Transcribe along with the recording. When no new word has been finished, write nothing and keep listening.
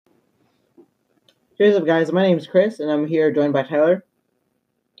Here's up, guys. My name's Chris, and I'm here joined by Tyler.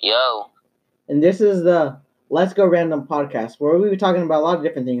 Yo. And this is the Let's Go Random podcast, where we'll be talking about a lot of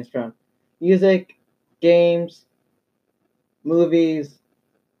different things from music, games, movies,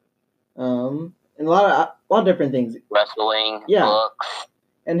 and a lot of different things. Wrestling, Yeah. books,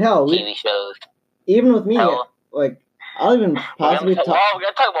 and hell, TV shows. Even with me, like I'll even possibly we're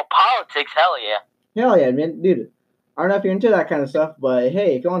gonna talk about politics. Hell yeah. Hell yeah, man, dude. I don't know if you're into that kind of stuff, but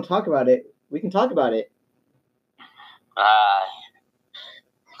hey, if you want to talk about it, we can talk about it. I'm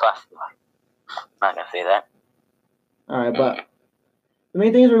not gonna say that. All right, but the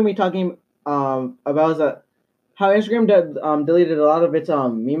main things we're gonna be talking about is that how Instagram deleted a lot of its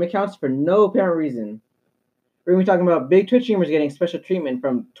meme accounts for no apparent reason. We're gonna be talking about big Twitch streamers getting special treatment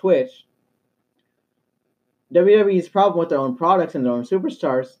from Twitch, WWE's problem with their own products and their own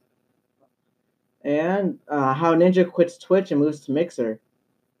superstars, and how Ninja quits Twitch and moves to Mixer.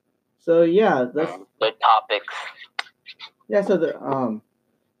 So yeah, that's good topics. Yeah, so the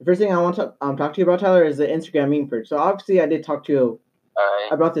first thing I want to talk to you about, Tyler, is the Instagram meme purge. So obviously, I did talk to you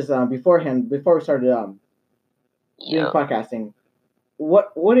about this beforehand, before we started doing podcasting.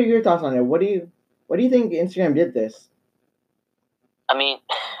 What are your thoughts on it? What do you think Instagram did this? I mean,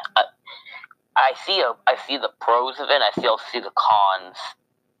 I see the pros of it. I also see the cons.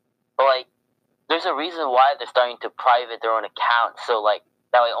 But like, there's a reason why they're starting to private their own accounts, so like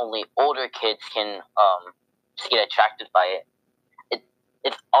that way only older kids can just get attracted by it.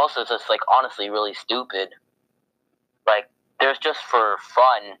 It's also just like honestly really stupid. Like, there's just for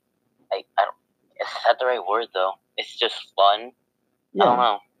fun. Like, is that the right word though? It's just fun. Yeah. I don't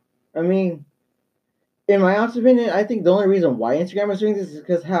know. I mean, in my honest opinion, I think the only reason why Instagram is doing this is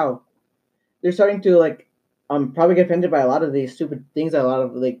because how they're starting to like probably get offended by a lot of these stupid things that a lot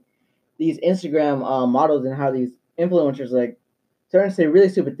of like these Instagram models and how these influencers like starting to say really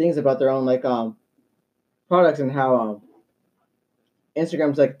stupid things about their own like products, and how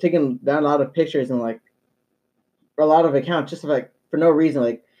Instagram's like taking down a lot of pictures and like a lot of accounts just like for no reason.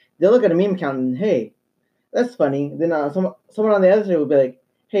 Like they'll look at a meme account and hey, that's funny. Then someone on the other side will be like,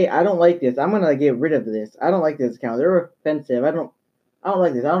 hey, I don't like this. I'm gonna get rid of this. I don't like this account. They're offensive. I don't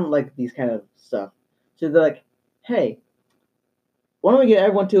like this. I don't like these kind of stuff. So they're like, hey, why don't we get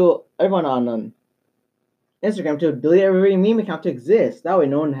everyone on Instagram to delete every meme account to exist? That way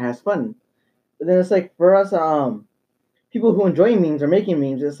no one has fun. But then it's like for us people who enjoy memes or making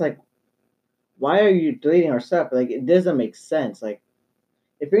memes, it's like, why are you deleting our stuff? Like, it doesn't make sense. Like,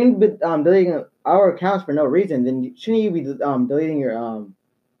 if you're gonna be deleting our accounts for no reason, then shouldn't you be deleting your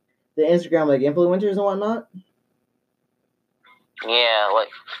the Instagram like influencers and whatnot? Yeah, like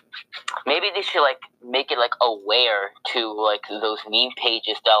maybe they should like make it like aware to like those meme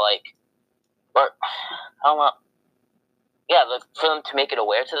pages that like, or I don't know. Yeah, like, for them to make it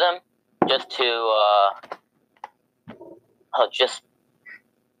aware to them, just to just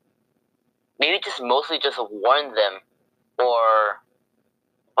maybe just mostly just warn them, or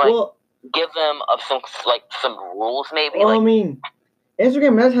like give them some rules maybe. Well, I mean,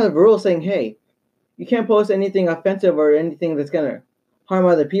 Instagram does have rules saying, hey, you can't post anything offensive or anything that's gonna harm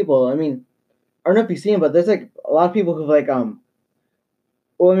other people. I mean, I don't know if you've seen, but there's like a lot of people who like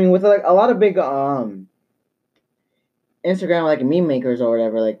well, I mean, with like a lot of big Instagram like meme makers or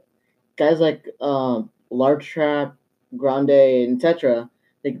whatever, like guys like Large Trap, Grande, etc.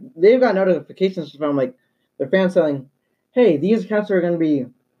 Like they've got notifications from like their fans telling, hey, these accounts are gonna be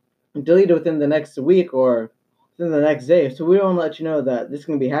deleted within the next week or within the next day, so we don't let you know that this is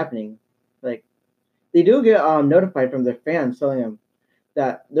gonna be happening. Like they do get notified from their fans telling them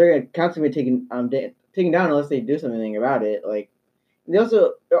that their accounts gonna be taken down unless they do something about it. Like there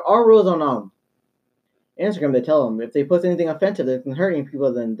are rules on Instagram that tell them if they post anything offensive that's hurting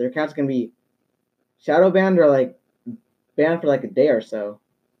people, then their account's gonna be shadow banned or like banned for like a day or so.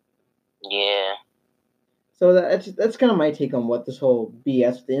 Yeah. So that's kind of my take on what this whole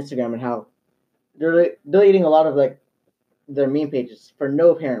BS with Instagram and how they're deleting a lot of like their meme pages for no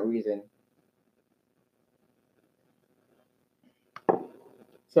apparent reason.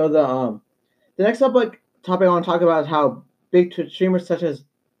 So the next topic I want to talk about is how big Twitch streamers such as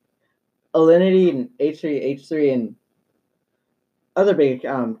Alinity and H3 and other big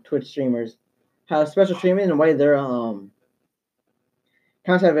Twitch streamers have special treatment and why their accounts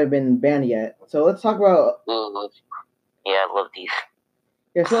haven't been banned yet. So let's talk about. Yeah, I love these.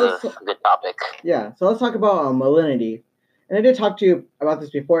 Yeah, so it's a good topic. Yeah, so let's talk about Alinity. And I did talk to you about this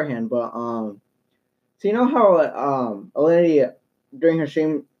beforehand, but so you know how Alinity during her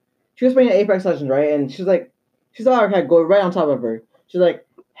stream, she was playing Apex Legends, right? And she saw her cat go right on top of her. She's like,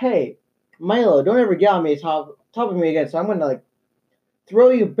 "Hey, Milo, don't ever get on me top of me again. So I'm gonna like throw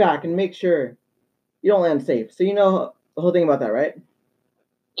you back and make sure you don't land safe. So you know the whole thing about that, right?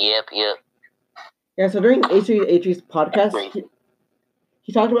 Yep. Yeah. So during H3's podcast,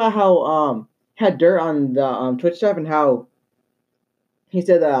 he talked about how had dirt on the Twitch stuff and how he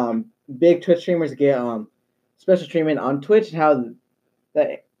said that big Twitch streamers get special treatment on Twitch and how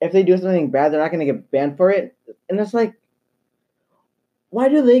that if they do something bad, they're not going to get banned for it. And it's like, why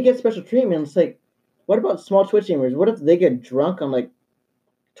do they get special treatment? It's like, what about small Twitch streamers? What if they get drunk on like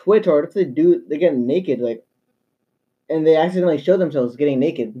Twitch, or if they get naked, like, and they accidentally show themselves getting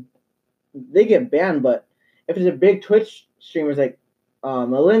naked? They get banned. But if it's a big Twitch streamers like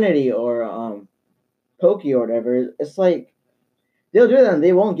Alinity or Pokey or whatever, it's like they'll do that and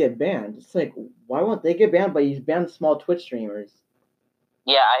they won't get banned. It's like, why won't they get banned, but you ban small Twitch streamers?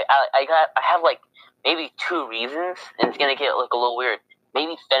 Yeah, I have like maybe 2 reasons, and it's gonna get like a little weird.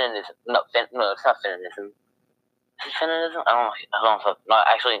 Maybe feminism. No, it's not feminism. Is it feminism? I don't know. No,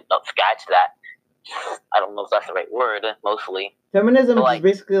 actually, no. Scratch that. I don't know if that's the right word. Mostly, feminism is like,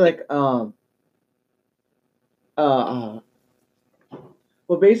 basically like well,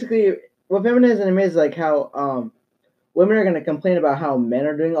 basically what feminism is like how women are gonna complain about how men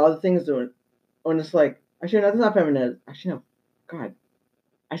are doing all the things when it's like, actually no, that's not feminism. Actually no, God,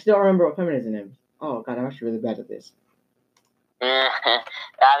 I still don't remember what feminism is. Oh God, I'm actually really bad at this.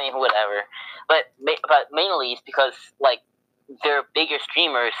 I mean, whatever. But mainly it's because like they're bigger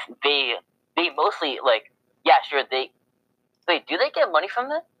streamers. They mostly like, yeah, sure, they wait. Do they get money from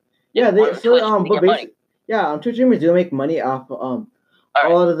that? Yeah, they so but basically, yeah, Twitch streamers do make money off a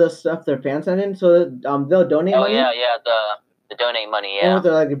lot of the stuff their fans send in. So they'll donate money. Oh yeah, the donate money. Yeah. And with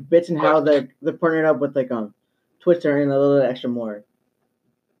their like bits and how they're partnering up with like Twitch to earn a little extra more.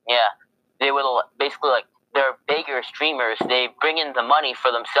 Yeah, they will basically like, they're bigger streamers. They bring in the money for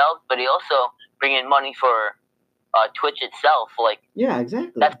themselves, but they also bring in money for Twitch itself. Like, yeah,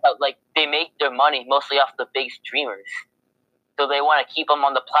 exactly. That's how, like, they make their money mostly off the big streamers. So they want to keep them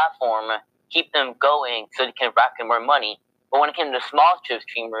on the platform, keep them going, so they can rack in more money. But when it comes to small Twitch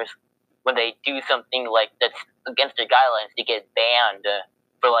streamers, when they do something like that's against their guidelines, they get banned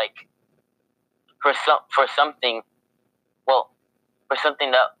for like for something. Well, for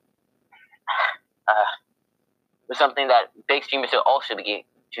something that for something that big streamers should also be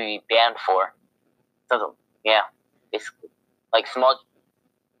banned for. So yeah, it's like small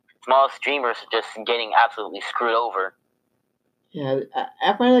streamers are just getting absolutely screwed over. Yeah,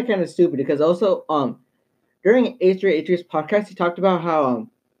 I find that kind of stupid because also during H3's podcast he talked about how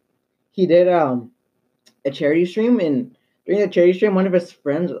he did a charity stream, and during the charity stream one of his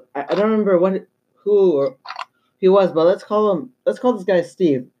friends, I don't remember who he was, but let's call this guy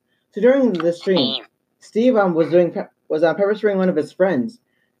Steve. So during the stream, Steve was pepper spraying one of his friends,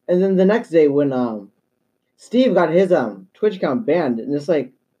 and then the next day when Steve got his Twitch account banned, and it's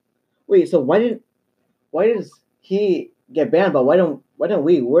like, wait, so why does he get banned, but why don't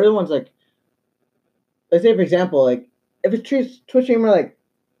we? We're the ones like, let's say for example, like if a Twitch streamer like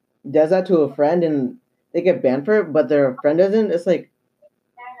does that to a friend and they get banned for it, but their friend doesn't, it's like,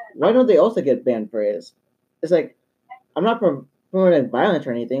 why don't they also get banned for it? It's like, I'm not promoting violence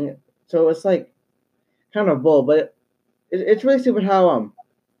or anything, so it's like kind of bull, but it's really stupid how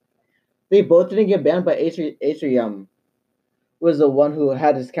they both didn't get banned, but H3 was the one who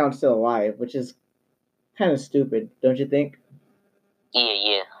had his account still alive, which is kind of stupid, don't you think?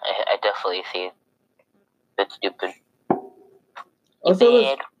 Yeah, I definitely see it. That's stupid.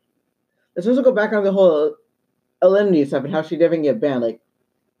 Also, let's also go back on the whole Alinity stuff and how she didn't get banned. Like,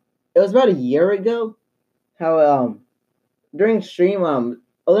 it was about a year ago how during stream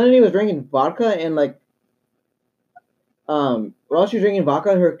Alinity was drinking vodka, and like while she was drinking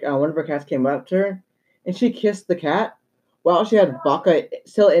vodka, her one of her cats came up to her and she kissed the cat while she had vodka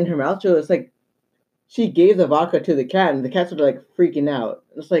still in her mouth. So it's like she gave the vodka to the cat, and the cat started like freaking out.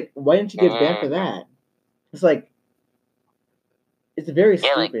 It's like, why didn't you get banned for that? It's like, it's very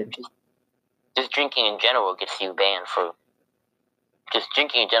stupid. Like, just drinking in general gets you banned for. Just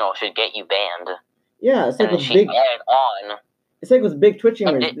drinking in general should get you banned. Yeah, it's like with big. It's like with big Twitch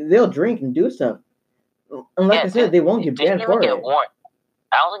streamers, they'll drink and do stuff, and like I said, they won't get banned for it. Warned?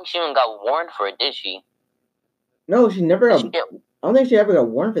 I don't think she even got warned for it, did she? No, she never. I don't think she ever got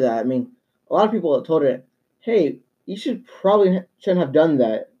warned for that. I mean, a lot of people told her, "Hey, you shouldn't have done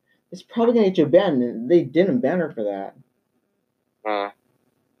that. It's probably gonna get you banned," and they didn't ban her for that.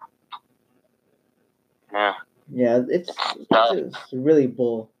 Yeah. Yeah, it's really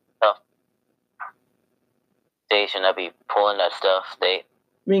bull. They should not be pulling that stuff. I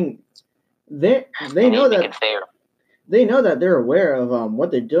mean, they know that they know that they're aware of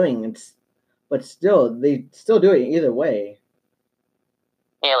what they're doing, but still they still do it either way.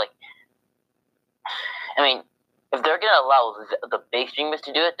 Yeah, like allow the big streamers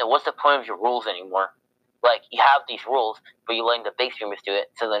to do it, then what's the point of your rules anymore? Like, you have these rules, but you're letting the big streamers do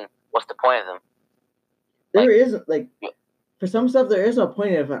it, so then what's the point of them? There isn't, like, for some stuff, there is no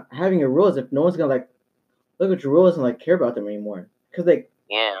point of having your rules if no one's gonna, like, look at your rules and, like, care about them anymore. Because, like,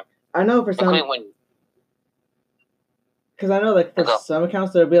 yeah. I know for some... Because I know, like, for some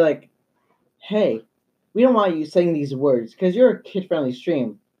accounts, they'll be like, hey, we don't want you saying these words because you're a kid-friendly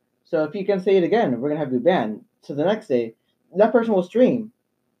stream. So if you can say it again, we're going to have you banned. So the next day, that person will stream.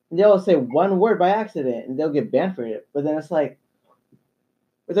 And they'll say one word by accident, and they'll get banned for it. But then it's like,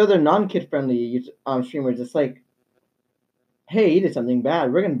 with other non-kid-friendly streamers, it's like, hey, you did something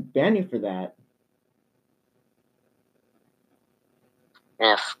bad. We're going to ban you for that.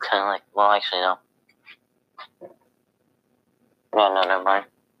 Yeah, it's kind of like, well, actually, no. No, never mind.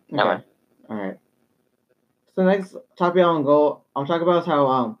 Never mind. All right. So the next topic I'll talk about is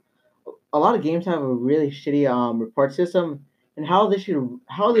how a lot of games have a really shitty report system and how they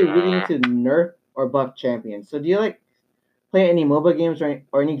really need to nerf or buff champions. So do you like play any mobile games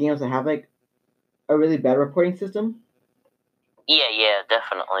or any games that have like a really bad reporting system? Yeah,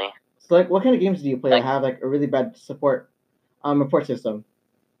 definitely. So like, what kind of games do you play that have like a really bad report system?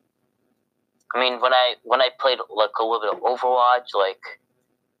 I mean, when I played like a little bit of Overwatch, like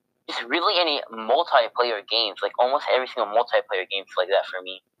just really any multiplayer games, like almost every single multiplayer game is like that for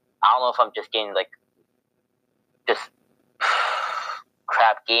me. I don't know if I'm just getting like just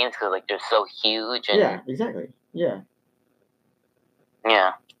crap games because like they're so huge and yeah, exactly, yeah,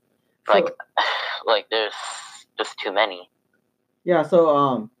 like like there's just too many. Yeah,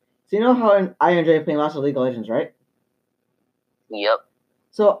 so you know how I enjoy playing lots of League of Legends, right? Yep.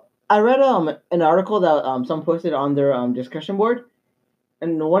 So I read an article that someone posted on their discussion board,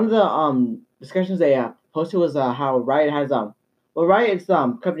 and one of the discussions they posted was how Riot has Riot is the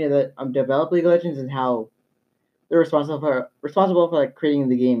company that developed League of Legends and how they're responsible for like creating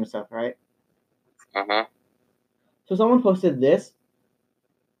the game and stuff, right? Mhm. So someone posted this.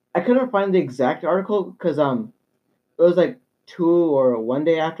 I couldn't find the exact article because it was like 2 or 1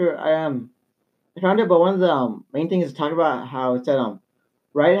 day after I found it, but one of the main things is talking about how it said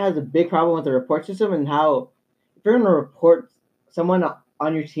Riot has a big problem with the report system and how if you're gonna report someone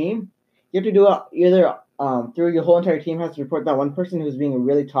on your team, you have to do it either through your whole entire team has to report that one person who's being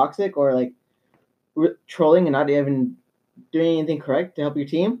really toxic or like trolling and not even doing anything correct to help your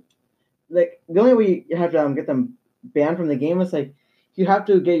team. Like the only way you have to get them banned from the game is like you have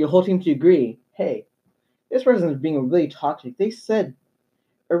to get your whole team to agree. Hey, this person is being really toxic. They said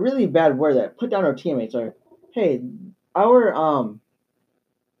a really bad word that put down our teammates. Or hey, our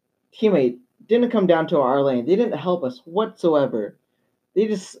teammate didn't come down to our lane. They didn't help us whatsoever. They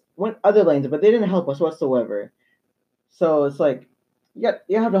just went other lanes, but they didn't help us whatsoever. So it's like you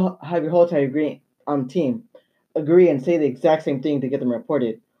have to have your whole entire team agree and say the exact same thing to get them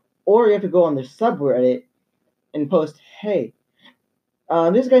reported, or you have to go on their subreddit and post, "Hey,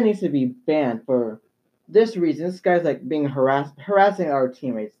 this guy needs to be banned for this reason. This guy's like being harassing our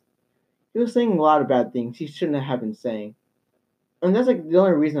teammates. He was saying a lot of bad things he shouldn't have been saying." And that's like the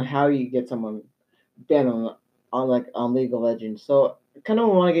only reason how you get someone banned on League of Legends. So I kind of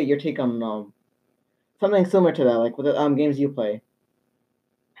want to get your take on something similar to that, like with the games you play.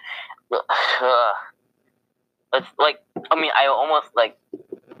 It's like I mean I almost like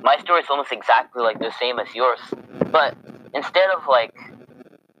my story is almost exactly like the same as yours, but instead of like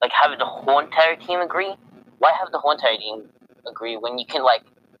having the whole entire team agree, why have the whole entire team agree when you can like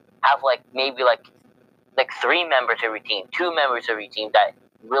have like maybe like 3 members of your team, 2 members of your team that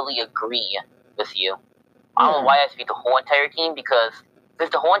really agree with you. I don't know why it has to be the whole entire team because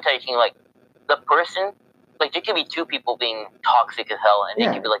the whole entire team, like the person, like there could be 2 people being toxic as hell, and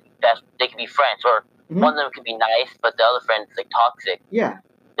they could be like they could be friends, or one of them could be nice, but the other friend is like toxic. Yeah,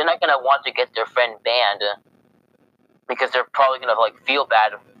 they're not gonna want to get their friend banned because they're probably gonna like feel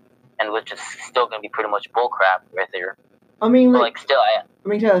bad, and which is still gonna be pretty much bullcrap right there. I mean, but, like still,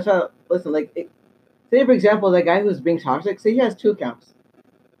 Tyler, listen, like. Say for example, that guy who's being toxic. Say he has 2 accounts,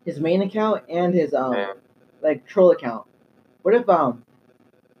 his main account and his like troll account. What if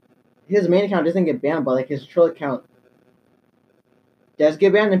his main account doesn't get banned, but like his troll account does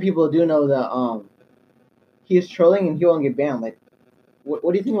get banned, and people do know that he's trolling and he won't get banned? Like,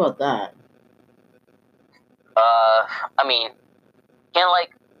 what do you think about that? I mean,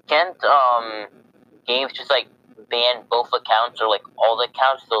 can't games just like ban both accounts or like all the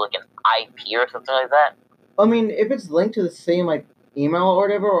accounts, so like an IP or something like that? I mean, if it's linked to the same like email or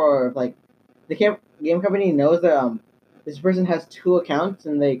whatever, or if like the game company knows that this person has 2 accounts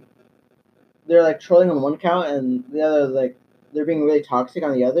and they're like trolling on one account and the other like they're being really toxic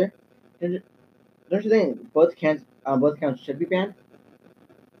on the other, do don't you think both accounts should be banned?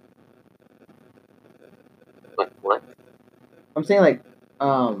 What? I'm saying like,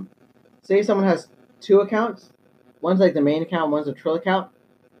 say someone has two accounts, one's like the main account, one's a troll account,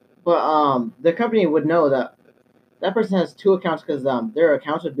 but the company would know that that person has two accounts because their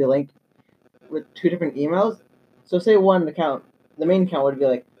accounts would be linked with two different emails. So say one account, the main account would be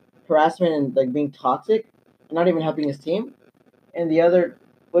like harassment and like being toxic, and not even helping his team, and the other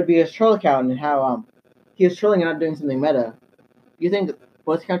would be his troll account and how he was trolling and not doing something meta. Do you think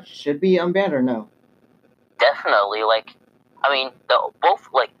both accounts should be unbanned or no? Definitely. Like, I mean, both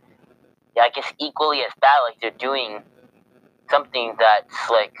like, yeah, I guess equally as bad. Like they're doing something that's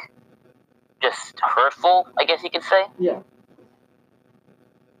like just hurtful. I guess you could say. Yeah.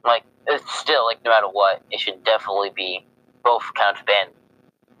 Like it's still like no matter what, it should definitely be both accounts banned.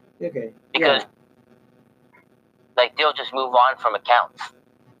 Okay. Because yeah. like they'll just move on from accounts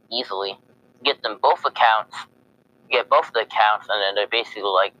easily. Get them both accounts, get both of the accounts, and then they're basically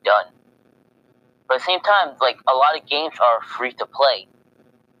like done. But at the same time, like a lot of games are free to play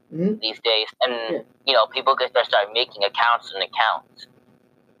these days, and people can start making accounts and accounts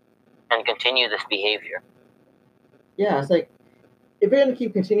and continue this behavior. Yeah, it's like if you're gonna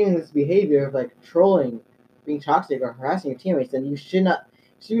keep continuing this behavior of like trolling, being toxic, or harassing your teammates, then you should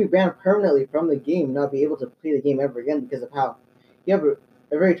be banned permanently from the game, not be able to play the game ever again because of how you have a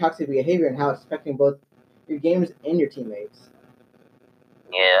very toxic behavior and how it's affecting both your games and your teammates.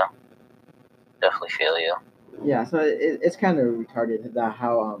 Yeah, definitely feel you. Yeah, so it's kind of retarded that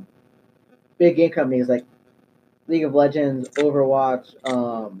how big game companies like League of Legends, Overwatch,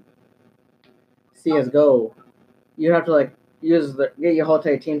 CS:GO, you have to like get your whole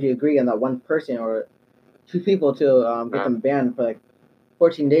entire team to agree on that one person or two people to get them banned for like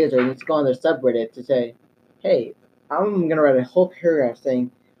 14 days, or you need to go on their subreddit to say, hey, I'm gonna write a whole paragraph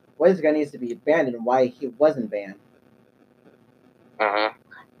saying why this guy needs to be banned and why he wasn't banned.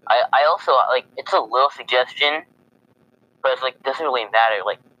 I also like it's a little suggestion, but it's like doesn't really matter.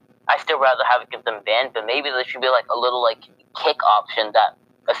 Like I still rather have it get them banned, but maybe there should be like a little like kick option that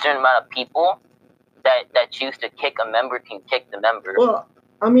a certain amount of people that choose to kick a member can kick the member. Well,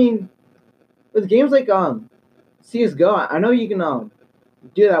 I mean, with games like CS:GO, I know you can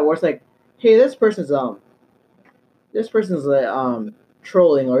do that where it's like, hey, this person's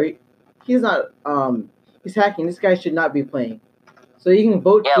trolling, or he's not he's hacking. This guy should not be playing. So you can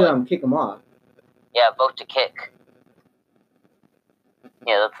vote to kick him off. Yeah, vote to kick.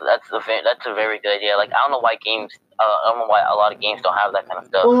 Yeah, that's a very good idea. Like I don't know why a lot of games don't have that kind of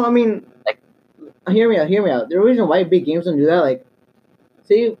stuff. Well, I mean, like, hear me out. The reason why big games don't do that, like,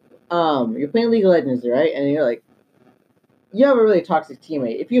 say you're playing League of Legends, right? And you're like, you have a really toxic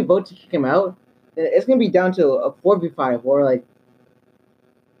teammate. If you vote to kick him out, then it's gonna be down to a 4v5 or like.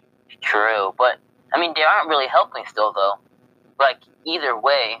 True, but I mean they aren't really helping still though. Like either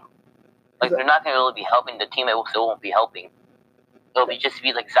way, like they're not gonna really be helping. The teammate still won't be helping. It'll be just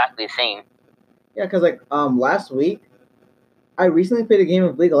be like exactly the same. Yeah, because like last week, I recently played a game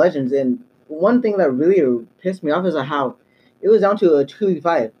of League of Legends, and one thing that really pissed me off is how it was down to a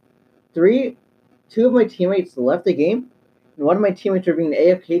 2v5. Two of my teammates left the game, and one of my teammates were being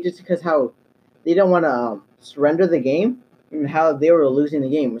AFK just because how they didn't want to surrender the game and how they were losing the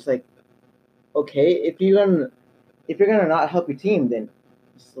game. It's like, okay, if you're gonna not help your team, then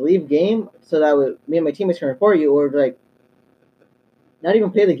just leave game so that me and my teammates can report you, or like not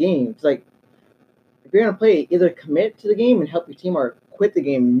even play the game. It's like if you're gonna play, either commit to the game and help your team, or quit the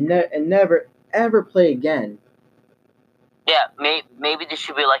game and never ever play again. Yeah, maybe this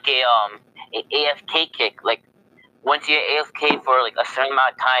should be like a AFK kick. Like once you're AFK for like a certain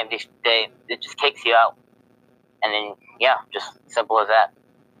amount of time, it just kicks you out, and then just simple as that.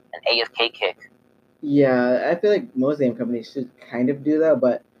 An AFK kick. Yeah, I feel like most game companies should kind of do that,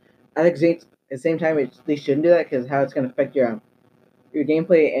 but at the same time, they shouldn't do that because how it's gonna affect your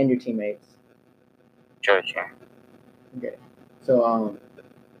gameplay and your teammates. Sure. Okay, so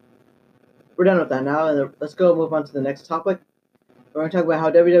we're done with that now, and let's go move on to the next topic. We're gonna talk about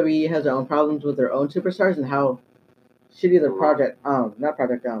how WWE has their own problems with their own superstars and how shitty their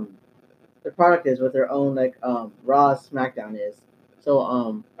their product is with their own like Raw SmackDown is.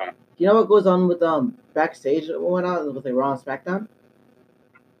 So do you know what goes on with backstage and whatnot with the Raw and SmackDown?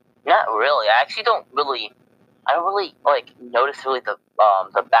 Not really. I actually don't really like notice really the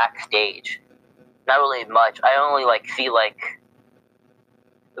backstage. Not really much. I only like see like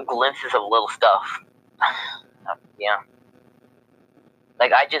glimpses of little stuff. Yeah.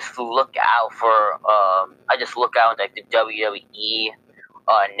 Like I just look out for like the WWE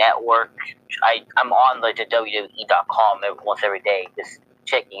network. I'm on like the WWE.com almost every day, just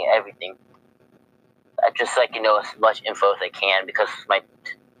checking everything. I just like as much info as I can because I'm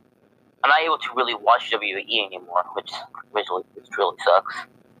not able to really watch WWE anymore, which really sucks.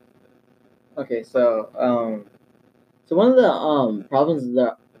 Okay, so one of the problems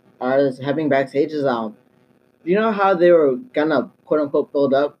that are having backstage is do you know how they were gonna quote unquote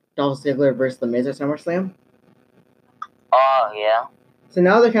build up Dolph Ziggler versus The Miz at SummerSlam? Oh yeah. So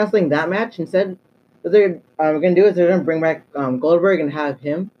now they're canceling that match instead. What they're gonna do is they're gonna bring back Goldberg and have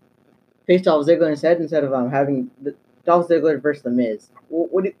him face Dolph Ziggler instead of having Dolph Ziggler versus The Miz.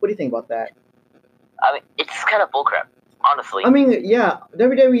 What do you think about that? I mean, it's kind of bullcrap, honestly. I mean, yeah,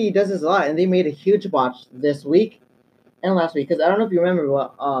 WWE does this a lot, and they made a huge botch this week and last week because I don't know if you remember,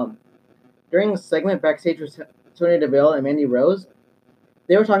 but during a segment backstage with Sonya Deville and Mandy Rose,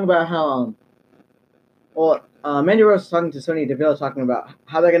 they were talking about how Mandy Rose was talking to Sonya Deville talking about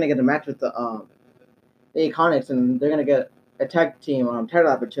how they're gonna get a match with the Iconics and they're gonna get a tag team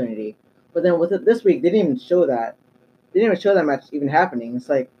title opportunity. But then with it this week, they didn't even show that. They didn't even show that match even happening. It's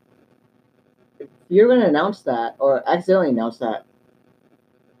like if you're gonna announce that or accidentally announce that,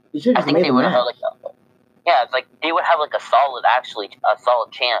 you should I just think made they the would have match. yeah, it's like they would have like a solid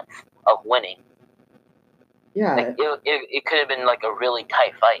chance of winning. Yeah, Like it could have been like a really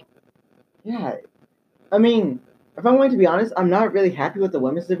tight fight. yeah. I mean, if I'm going to be honest, I'm not really happy with the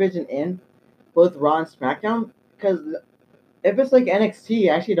women's division in both Raw and SmackDown because if it's like NXT,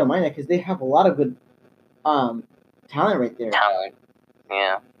 I actually don't mind that because they have a lot of good talent right there. Talent,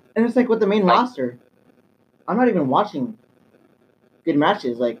 yeah. And it's like with the main roster, I'm not even watching good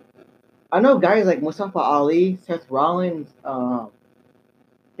matches. Like I know guys like Mustafa Ali, Seth Rollins,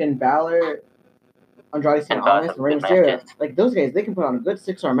 Finn Balor, Andrade Cien Almas, and Rey Mysterio. Like those guys, they can put on good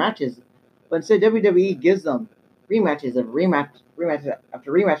 6-star matches. But instead, WWE gives them rematches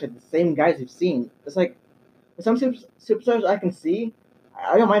after rematch of the same guys we've seen. It's like with some superstars I can see,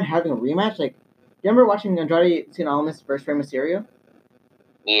 I don't mind having a rematch. Like, do you remember watching Andrade Cien Almas versus Rey Mysterio?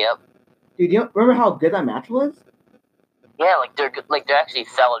 Yep. Dude, do you remember how good that match was? Yeah, they're actually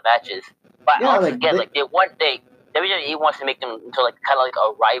solid matches. But Yeah, also again, WWE wants to make them into like kind of like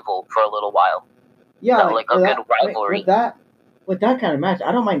a rival for a little while. Yeah, like a good rivalry. With that kind of match,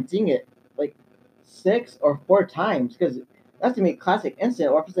 I don't mind seeing it like 6 or 4 times because that's to me classic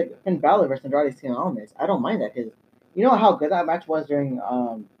instant. Or if it's like Finn Balor versus Andrade Cien Almas, I don't mind that because you know how good that match was during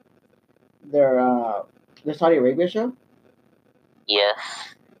their Saudi Arabia show. Yes.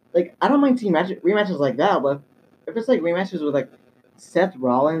 Like I don't mind seeing rematches like that, but if it's like rematches with like Seth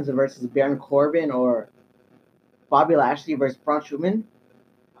Rollins versus Baron Corbin or Bobby Lashley versus Braun Strowman,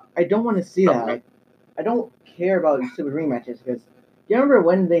 I don't want to see that. Like, I don't care about these stupid rematches because you remember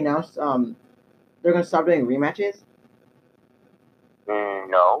when they announced they're gonna stop doing rematches?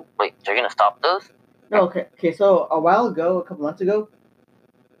 No, wait, they're gonna stop those? No, okay. So a while ago, a couple months ago,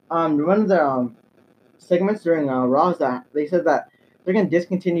 one of the segments during Raw is that they said that they're gonna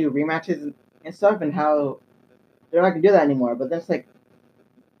discontinue rematches and stuff, and how they're not gonna do that anymore. But that's like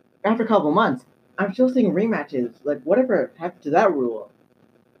after a couple months, I'm still seeing rematches. Like whatever happened to that rule?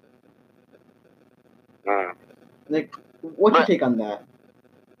 Like, what's your take on that?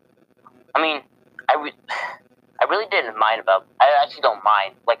 I mean, I really didn't mind about. I actually don't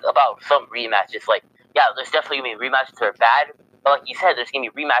mind like about some rematches. Like, yeah, there's definitely gonna be rematches that are bad, but like you said, there's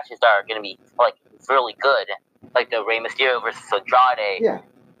gonna be rematches that are gonna be like really good, like the Rey Mysterio versus Andrade. Yeah.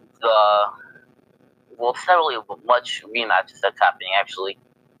 Well, it's not really much rematches that's happening actually.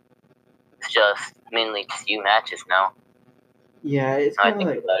 It's just mainly just few matches now. Yeah, it's kind of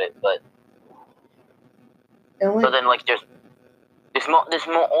like about it, but then like there's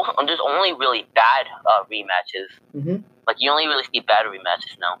only really bad rematches. Mm-hmm. Like you only really see bad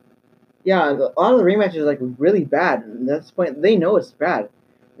rematches now. Yeah, a lot of the rematches are like really bad. And that's the point. They know it's bad.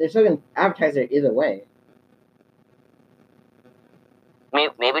 They're still gonna advertise it either way.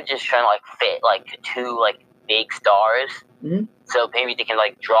 Maybe just trying to like fit like 2 like big stars, so maybe they can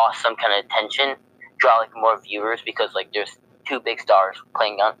like draw some kind of attention, draw like more viewers because like there's 2 big stars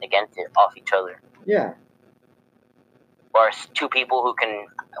playing against it off each other. Yeah. Or 2 people who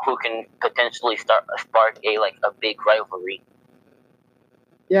can potentially spark a big rivalry.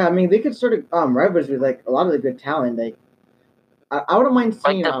 Yeah, I mean they could sort of rivalries with like a lot of the good talent. Like I wouldn't mind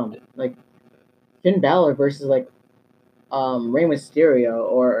seeing like Finn Balor versus like Rey Mysterio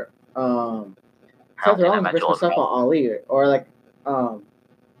or Seth Rollins versus Mustafa Ali or like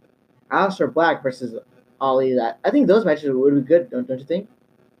Aleister Black versus Ali. That I think those matches would be good, don't you think?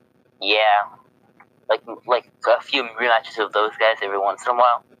 Yeah, like a few rematches of those guys every once in a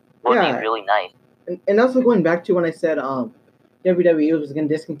while would be really nice. And also going back to when I said WWE was going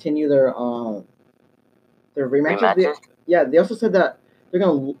to discontinue their rematches. They also said that they're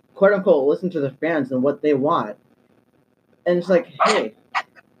gonna quote unquote listen to the fans and what they want. And it's like, hey, I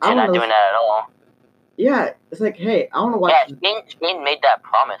They're want not to. doing that at all. Yeah, it's like, hey, I want to watch. Yeah, Shane made that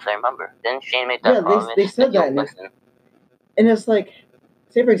promise. I remember. Didn't Shane make that promise? They said that, listen. and it's like,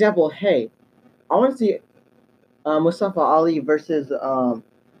 say for example, hey, I want to see Mustafa Ali versus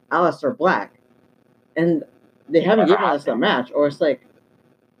Aleister Black, and they haven't given us a match, or it's like,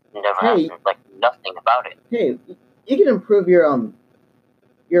 never happened. Like nothing about it. Hey, you can improve your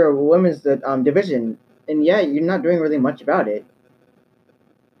women's division, and yeah, you're not doing really much about it.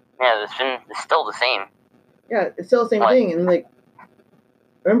 Yeah, it's still the same. Yeah, it's still the same thing, and like,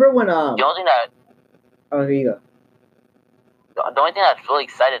 remember when the only thing that oh, here you go. The only thing that's really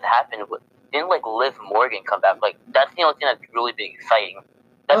excited to happen didn't like Liv Morgan come back. Like that's the only thing that's really been exciting.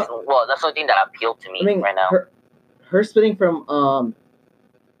 That's the only thing that appealed to me right now. Her splitting from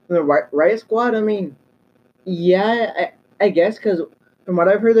the Riot Squad. I mean, yeah, I guess because from what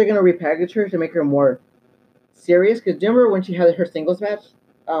I've heard, they're gonna repackage her to make her more serious. Because do you remember when she had her singles match?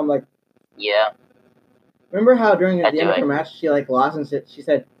 Like yeah. Remember how during the end of her match she like lost and she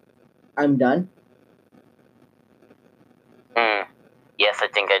said, "I'm done." Yes, I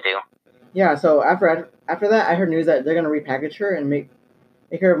think I do. Yeah, so after that, I heard news that they're gonna repackage her and make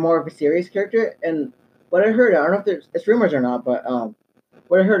her more of a serious character. And what I heard, I don't know if it's rumors or not, but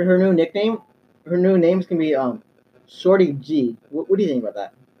what I heard, her new name's gonna be Shorty G. What do you think about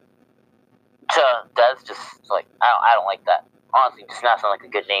that? That's just like I don't like that. Honestly, does not sound like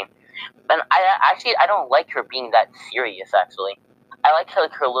a good name. And I don't like her being that serious. Actually, I like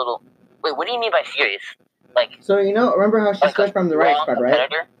her little. Wait, what do you mean by serious? Like, so remember how she split from the Riot Squad, right?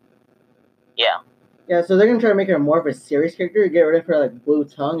 Yeah. Yeah, so they're gonna try to make her more of a serious character, get rid of her like blue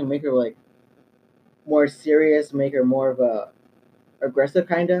tongue, and make her like more serious, make her more of a aggressive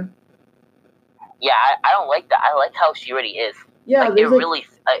kinda. Yeah, I don't like that. I like how she already is. Yeah, like, really.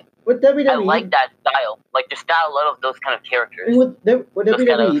 With WWE, I like that style. Like the style of those kind of characters. And what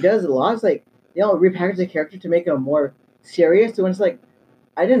WWE does a lot is like repackage the character to make them more serious. So when it's like,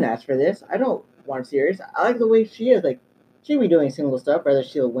 I didn't ask for this. I don't want serious. I like the way she is. Like she'll be doing single stuff, whether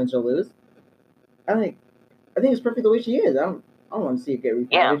she wins or lose. I think it's perfect the way she is. I don't want to see it get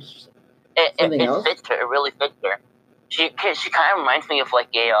repackaged. Yeah. It fits her. It really fits her. She kind of reminds me of like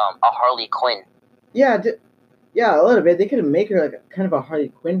a Harley Quinn. Yeah, yeah, a little bit. They could make her like kind of a Harley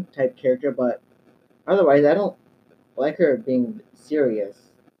Quinn type character, but otherwise, I don't like her being serious.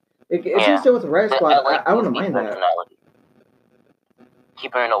 It seems still with the Riot Squad. I wouldn't mind that.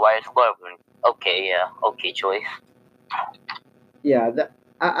 Keep her in a Riot Squad. Okay, yeah, okay choice. Yeah,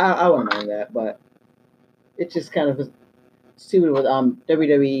 I wouldn't mind that, but it's just kind of stupid with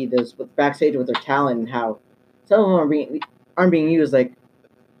WWE does with backstage with their talent and how some of them aren't being used. Like,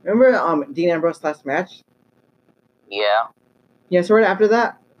 remember Dean Ambrose's last match? Yeah. Yeah. So right after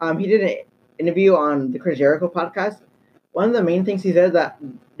that, he did an interview on the Chris Jericho podcast. One of the main things he said that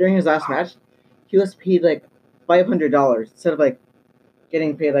during his last match, he was paid like $500 instead of like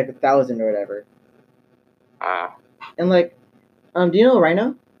getting paid like $1,000 or whatever. And like, do you know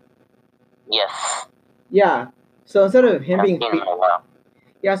Rhino? Yes. Yeah. So instead of him being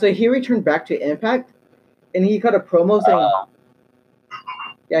yeah, so he returned back to Impact, and he cut a promo saying,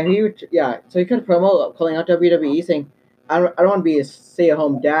 so he cut a promo calling out WWE saying, I don't want to be a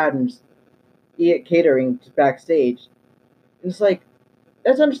stay-at-home dad and eat catering backstage. And it's like,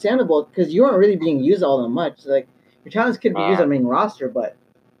 that's understandable because you aren't really being used all that much. Like your talents could be used on the main roster, but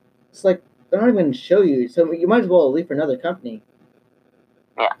it's like they're not even going to show you, so you might as well leave for another company.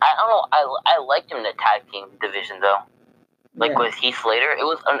 Yeah, I don't know. I liked him in the tag team division though. Like with Heath Slater, it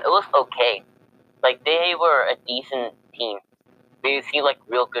was okay. Like they were a decent team. They seemed like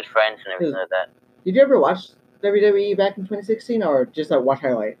real good friends and everything like that. Did you ever watch WWE back in 2016, or just like watch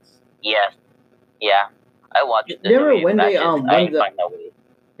highlights? Yes. Yeah, I watched. Remember when they won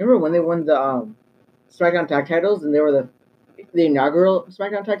Remember when they won the SmackDown Tag Titles, and they were the inaugural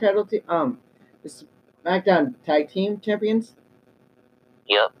SmackDown Tag Title the SmackDown Tag Team Champions?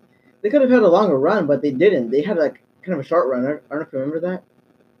 Yep. They could have had a longer run, but they didn't. They had like kind of a short run. I don't know if you remember that.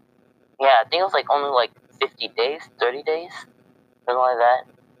 Yeah, I think it was like only like 50 days, 30 days, something like that.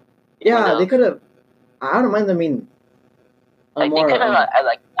 Yeah, they could have. I don't mind them being. Like they could have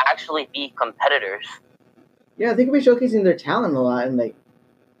like actually be competitors. Yeah, they could be showcasing their talent a lot, and like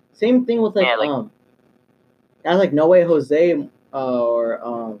same thing with guys like No Way Jose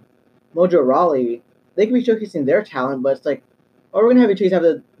or Mojo Rawley. They could be showcasing their talent, but it's like, we're gonna have you chase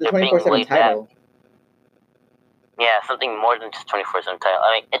after the 24/7 title. Yeah, something more than just 24/7 title.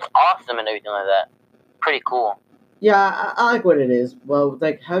 I mean, it's awesome and everything like that. Pretty cool. Yeah, I like what it is. Well,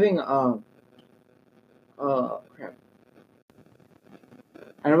 like having crap.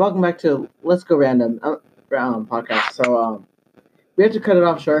 and welcome back to Let's Go Random podcast. So we have to cut it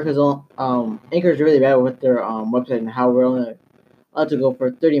off short because Anchor is really bad with their website and how we're only allowed to go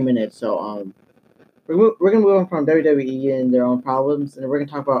for 30 minutes. So we're gonna move on from WWE and their own problems, and we're gonna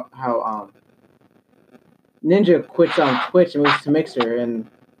talk about how Ninja quits on Twitch and moves to Mixer and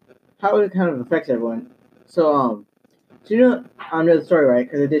how it kind of affects everyone. So so you know the story, right?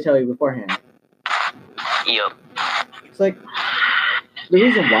 Because I did tell you beforehand. Yep. It's like the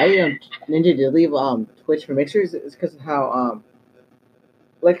reason why Ninja did leave Twitch for Mixer is because of how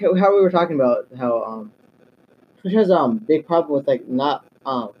like how we were talking about how Twitch has big problem with like not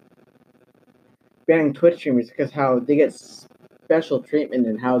banning Twitch streamers because how they get special treatment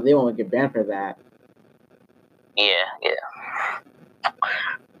and how they won't get banned for that. Yeah.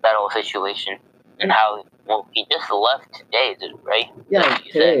 That whole situation and how he just left today, right? Yeah,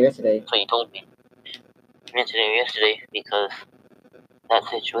 today or yesterday. That's what you told me. Today or yesterday because that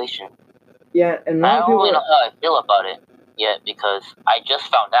situation. Yeah, and I don't really know how I feel about it yet because I just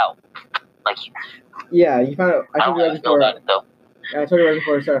found out. Like, yeah, you found out. I told you right before. About it, though. I told you right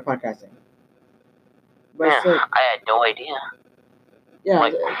before we started podcasting. But yeah, it's like, I had no idea.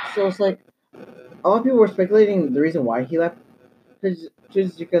 Yeah, so it's like a lot of people were speculating the reason why he left,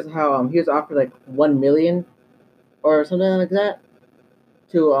 just because of how he was offered like 1 million or something like that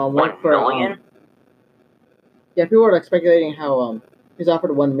to work for 1 million. Yeah, people were like speculating how he was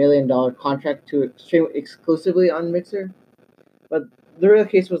offered a $1 million contract to stream exclusively on Mixer, but the real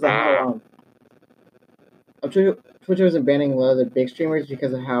case was that how Twitch wasn't banning a lot of the big streamers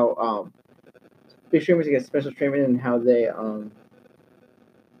because of how big streamers get special treatment and how they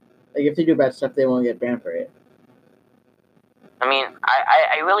like if they do bad stuff they won't get banned for it. I mean,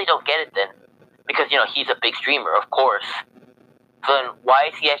 I really don't get it then, because he's a big streamer, of course. So then why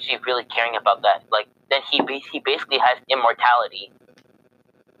is he actually really caring about that? Like, then he basically has immortality.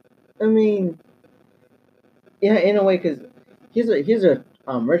 I mean, yeah, in a way, because he's a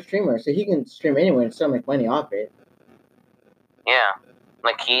rich streamer, so he can stream anywhere and still make money off it. Yeah,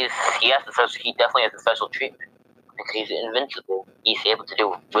 like he definitely has a special treatment. Like, he's invincible. He's able to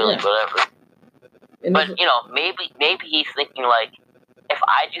do really whatever. And but maybe he's thinking like, if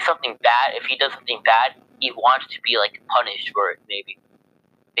I do something bad, if he does something bad, he wants to be like punished for it. Maybe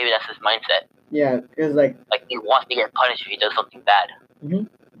that's his mindset. Yeah, because like he wants to get punished if he does something bad. Mm-hmm.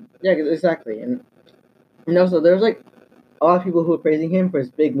 Yeah, exactly, and also there's like a lot of people who are praising him for his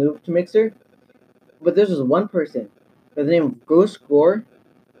big move to Mixer, but there's this one person by the name of Ghost Gore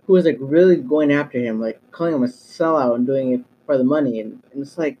who is like really going after him, like calling him a sellout and doing it for the money, and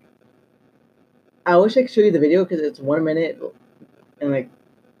it's like I wish I could show you the video because it's 1 minute and like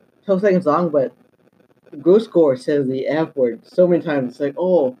 12 seconds long, but Ghost Gore says the F word so many times. It's like,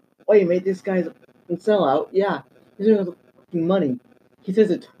 oh, you made this guy a sellout? Yeah, he's doing money. He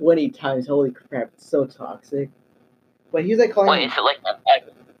says it 20 times. Holy crap, it's so toxic. But he's like calling. Wait, is it like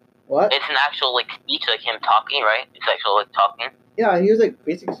what? It's an actual like speech, like him talking, right? It's actual like talking. Yeah, he was like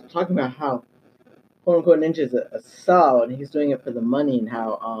basically talking about how quote unquote Ninja is a sellout and he's doing it for the money and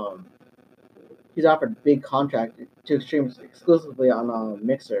how he's offered a big contract to stream exclusively on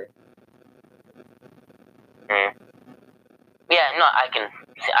Mixer. Yeah, no,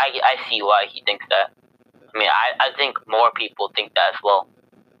 I see why he thinks that. I mean, I think more people think that as well.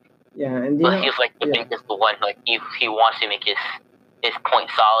 Yeah, and but he's like the biggest one. Like he wants to make his point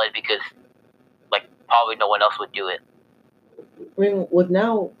solid because like probably no one else would do it. I mean, with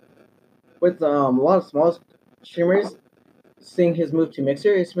a lot of small streamers seeing his move to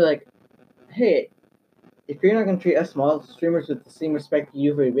Mixer, it's be like, hey, if you're not gonna treat us small streamers with the same respect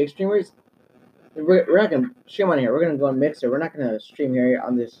you for the big streamers, we're not gonna stream on here. We're gonna go on Mixer. We're not gonna stream here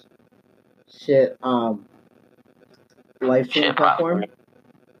on this shit live streaming platform.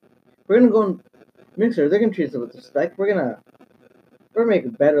 We're gonna go on Mixer. They're gonna treat us with respect. We're make a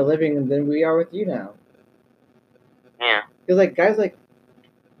better living than we are with you now. Yeah. Because like guys like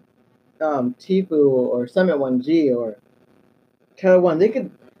Tifu or Summit 1G or Keller One, they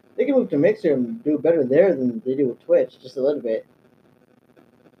can move to Mixer and do better there than they do with Twitch, just a little bit.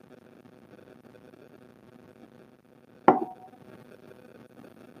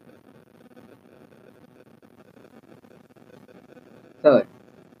 So,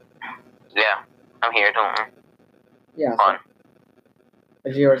 yeah, I'm here, don't worry. Yeah. So,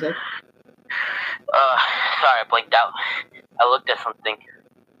 did you hear what I said? Sorry, I blinked out. I looked at something.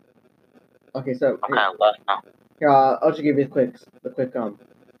 Okay, so I'm kind of lost now. Here, I'll just give you the quick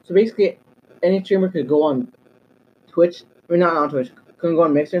So basically, any streamer could go on Twitch. I mean, not on Twitch. Can go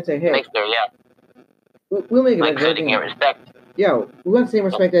on Mixer and say, hey. Mixer, yeah. We'll make it like getting your respect. Yeah, we want the same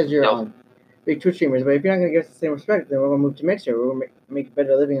respect as your big Twitch streamers. But if you're not gonna give us the same respect, then we're gonna move to Mixer. We're gonna make a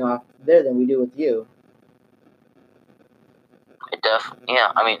better living off there than we do with you. It does.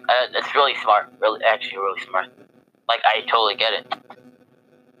 Yeah, I mean, it's really smart. Really, actually, really smart. Like, I totally get it.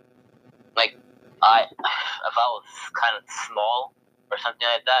 Like, if I was kind of small or something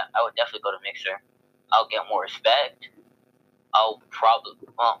like that, I would definitely go to Mixer. I'll get more respect. I'm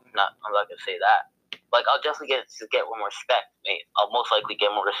not gonna say that. Like, I'll definitely get more respect, mate. I'll most likely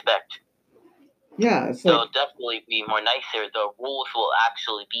get more respect. Yeah, it's So definitely be more nicer. The rules will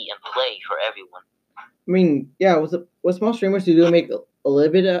actually be in play for everyone. I mean, yeah, with small streamers, you do make a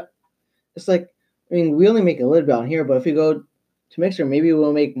little bit. It's like, I mean, we only make a little bit on here, but if we go to Mixer, maybe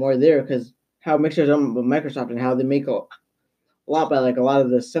we'll make more there because how Mixer's owned by Microsoft and how they make a lot by like a lot of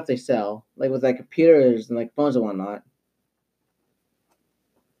the stuff they sell, like with like computers and like phones and whatnot.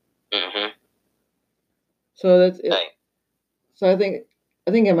 Mm-hmm. So that's it. Right. So I think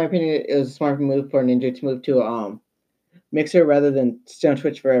in my opinion, it was a smart move for Ninja to move to Mixer rather than stay on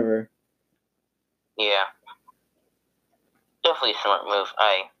Twitch forever. Yeah, definitely a smart move.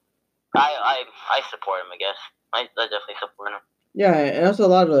 I support him. I guess I definitely support him. Yeah, and also a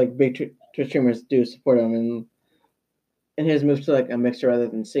lot of like big Twitch streamers do support him, and his move to like a Mixer rather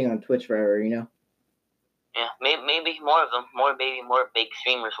than staying on Twitch forever. You know. Yeah, maybe more of them, more big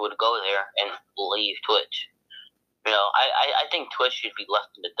streamers would go there and leave Twitch. You know, I think Twitch should be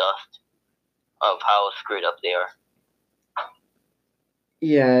left in the dust of how screwed up they are.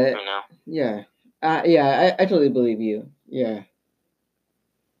 Yeah. You know. Yeah. Yeah, I totally believe you. Yeah.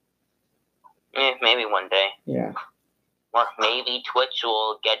 Yeah, maybe one day. Yeah. Or maybe Twitch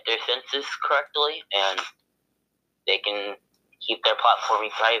will get their senses correctly and they can keep their platform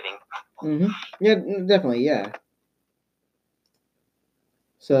thriving. Mm-hmm. Yeah, definitely. Yeah.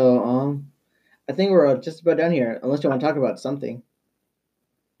 So, I think we're just about done here. Unless you want to talk about something.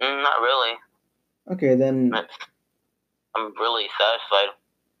 Not really. Okay, then. I'm really satisfied.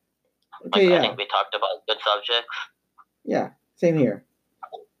 Okay, yeah. I think we talked about good subjects. Yeah, same here.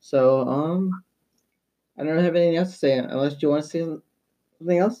 So, I don't have anything else to say unless you want to say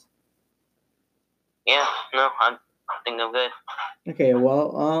something else. Yeah, no, I think I'm good. Okay,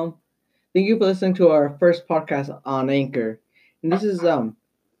 well, thank you for listening to our first podcast on Anchor, and this is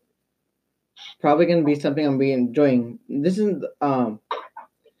probably gonna be something I'm be enjoying. This is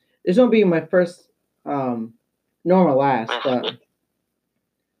this won't be my first normal last, but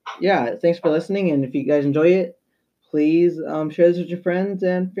yeah, thanks for listening, and if you guys enjoy it, please share this with your friends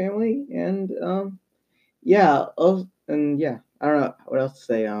and family, and yeah, and yeah, I don't know what else to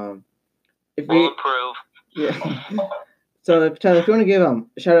say. If we'll improve. Yeah. So, Tyler, if you want to give a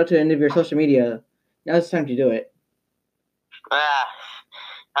shout out to any of your social media, now's the time to do it.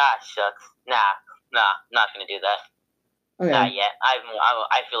 Shucks. Nah, not gonna do that. Okay. Not yet. I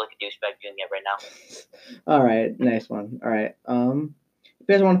feel like a douchebag doing it right now. All right, nice one. All right. If you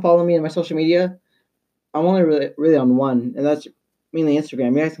guys want to follow me on my social media, I'm only really on one, and that's mainly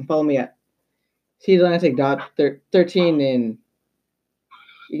Instagram. You guys can follow me at catlantic.13, and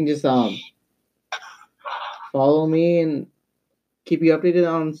you can just follow me and keep you updated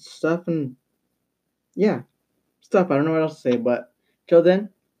on stuff and stuff. I don't know what else to say, but till then,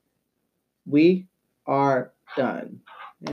 we are done.